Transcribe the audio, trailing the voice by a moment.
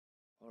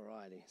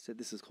Alrighty, so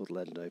this is called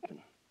Let It Open.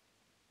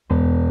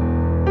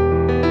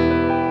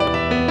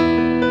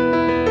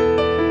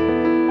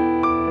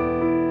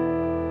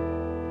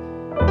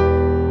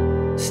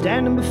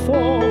 Standing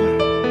before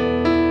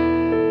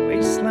a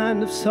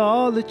wasteland of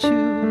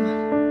solitude,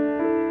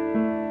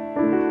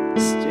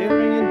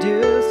 staring in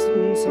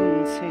distance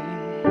unseen,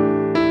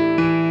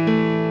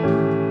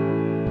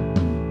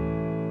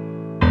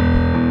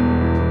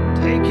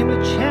 taking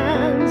a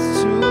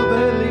chance to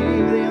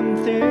believe the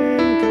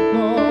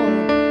unthinkable,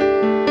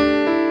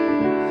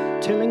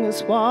 telling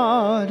us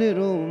what it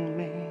all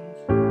means.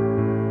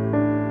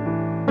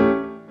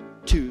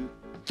 2,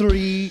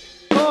 3,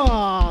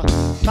 4.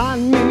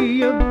 Find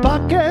me a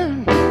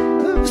bucket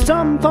of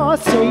some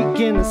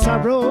forsaken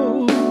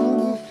sorrow.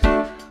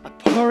 I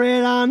pour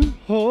it on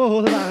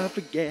all I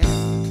forget.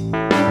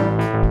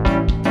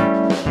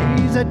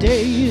 These are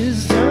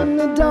days in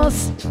the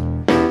dust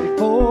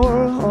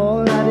before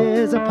all that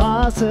is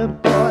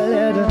possible.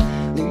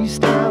 At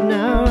least I'm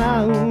now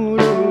out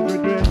of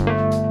regret.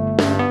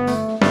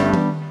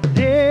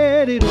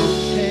 Let it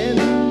open,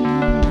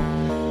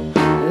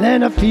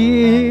 let I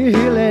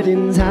feel it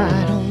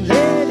inside.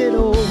 Let it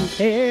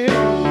open,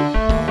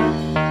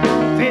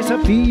 face a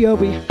fear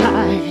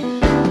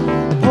behind.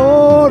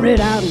 Pour it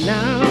out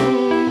now,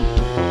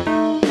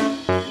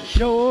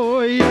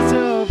 show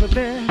yourself a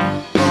bit.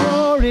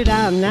 Pour it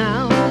out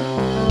now,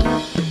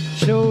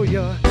 show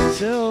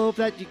yourself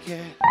that you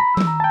can.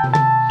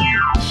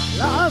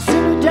 Lost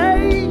in the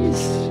days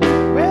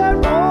where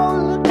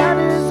all that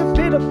is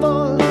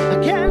pitiful, I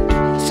can't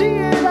see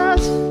it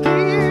as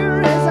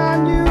clear as I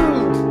knew.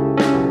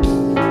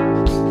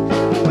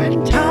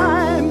 When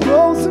time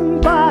rolls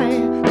by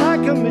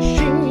like a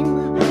machine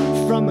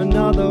from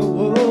another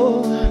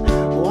world,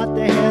 what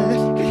the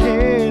hell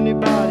can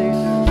anybody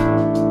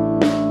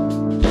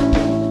do?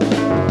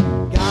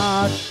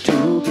 Got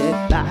to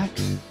get back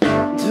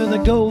to the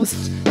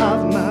ghosts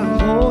of my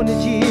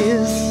haunted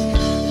years,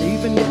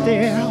 even if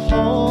they're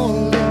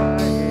haunting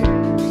my head.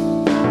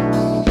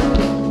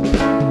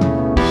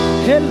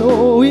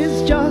 Hello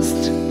is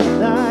just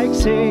like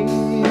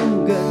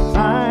saying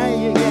goodbye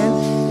again.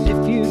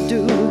 If you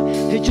do,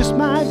 it just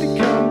might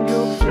become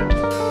your friend.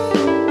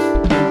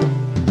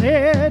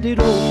 Let it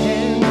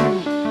open,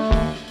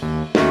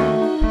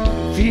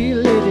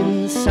 feel it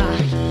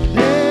inside.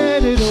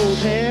 Let it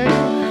open,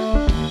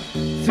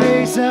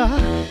 face a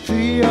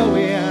fear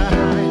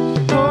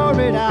behind. Pour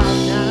it out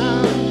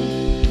now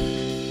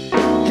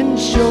and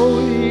show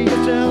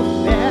yourself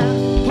there.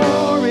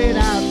 Pour it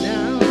out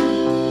now,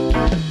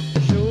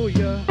 show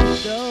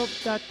yourself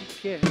that you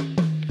care.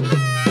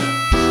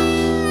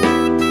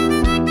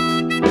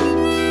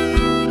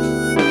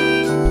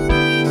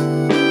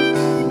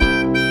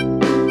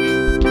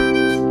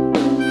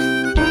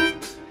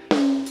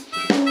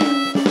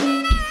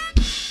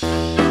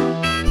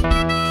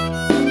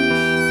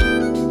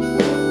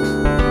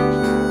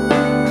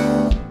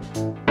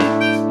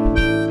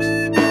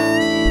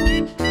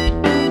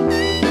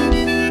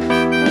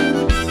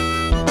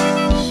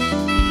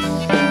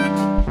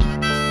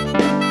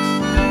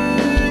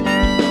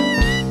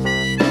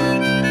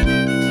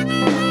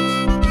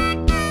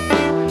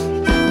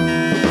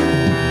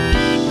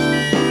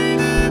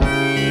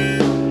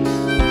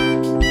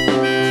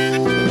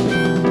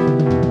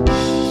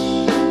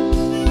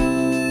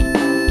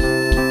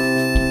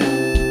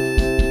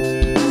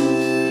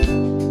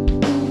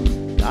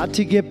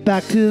 To get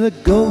back to the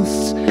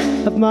ghosts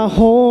of my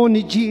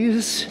haunted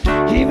years,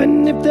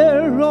 even if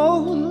they're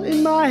all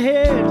in my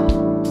head.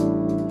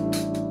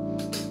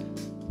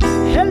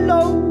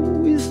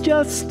 Hello is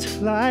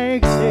just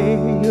like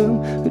saying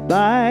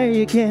goodbye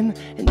again,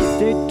 and if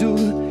they do,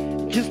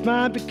 it just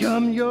might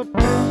become your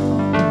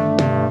friend.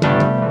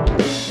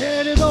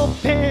 Let it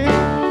open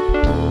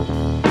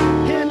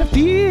and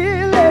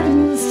feel it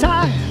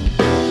inside.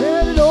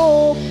 Let it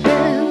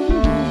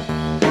open,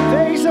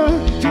 face a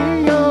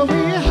fear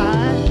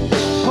behind.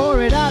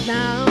 Pour it out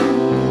now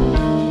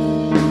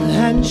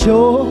and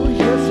show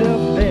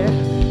yourself there.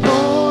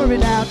 Pour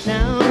it out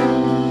now,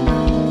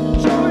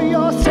 show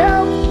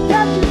yourself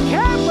that you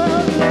can.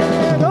 Well,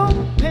 let it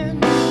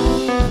open,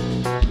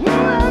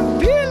 and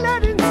feel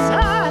it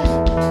inside.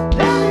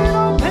 Let it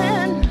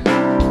open,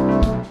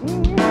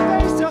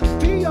 face the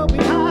fear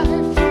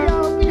behind.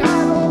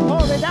 Oh,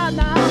 pour it out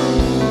now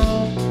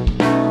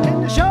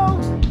and show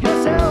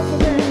yourself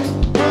there.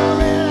 Pour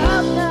it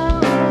out now,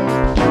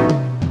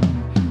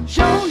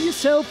 show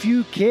yourself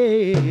you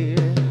care.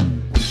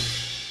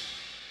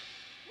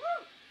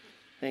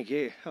 Thank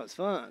you, that was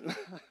fun.